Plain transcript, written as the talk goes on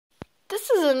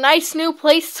this is a nice new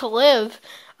place to live,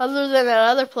 other than that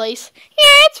other place.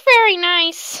 Yeah, it's very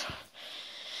nice.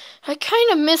 I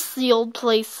kind of miss the old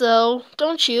place, though,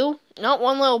 don't you? Not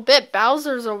one little bit.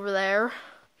 Bowser's over there.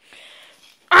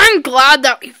 I'm glad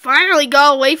that we finally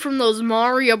got away from those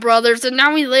Mario Brothers, and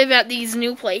now we live at these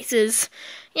new places.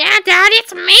 Yeah, Dad,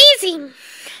 it's amazing.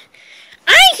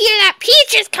 I hear that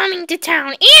Peach is coming to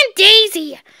town, and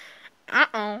Daisy.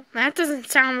 Uh-oh, that doesn't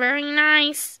sound very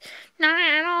nice. Not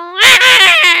at all.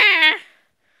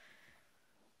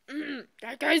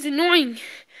 That guy's annoying.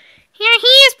 Yeah, he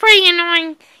is pretty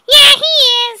annoying. Yeah,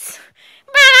 he is.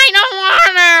 But I don't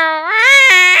want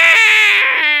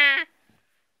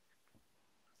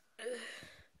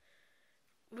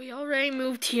to. We already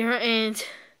moved here, and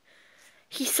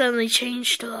he suddenly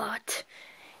changed a lot.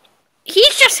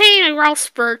 He's just hitting a growth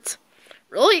spurt.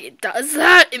 Really, it does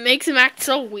that? It makes him act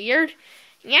so weird?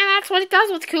 Yeah, that's what it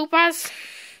does with Koopas.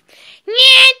 Yeah,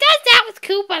 it does that with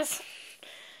Koopas.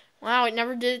 Wow, it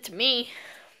never did it to me.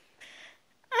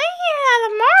 I hear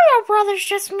the Mario Brothers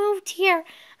just moved here.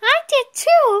 I did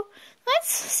too. Let's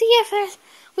see if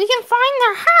we can find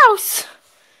their house.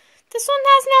 This one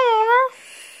has no owner.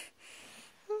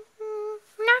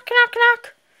 Knock, knock,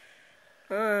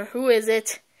 knock. Who is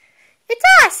it? It's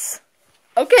us.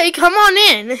 Okay, come on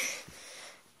in.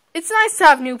 It's nice to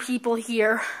have new people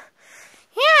here.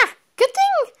 Yeah, good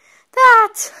thing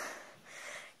that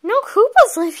no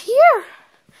Koopas live here.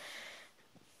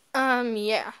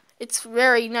 Yeah, it's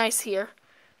very nice here.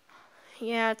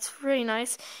 Yeah, it's really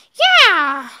nice.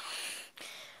 Yeah!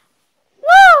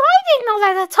 Whoa, I didn't know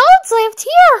that the Toads lived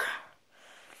here.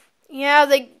 Yeah,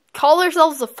 they call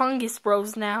themselves the Fungus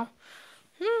Bros now.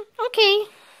 Okay.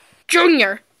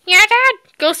 Junior. Yeah, Dad?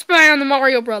 Go spy on the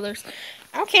Mario Brothers.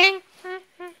 Okay.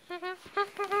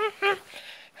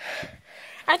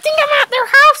 I think I'm at their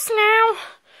house now.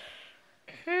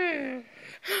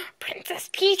 Princess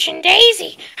Peach and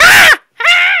Daisy. Ah!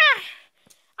 Ah!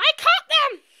 I caught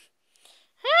them!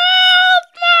 Help,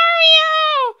 Mario!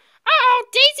 Uh-oh,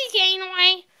 Daisy's getting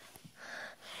away.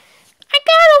 I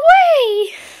got away!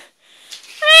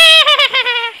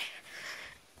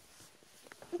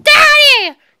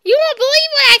 Daddy! You won't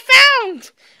believe what I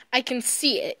found! I can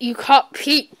see it. You caught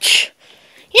Peach.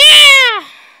 Yeah!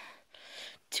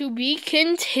 To be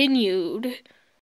continued.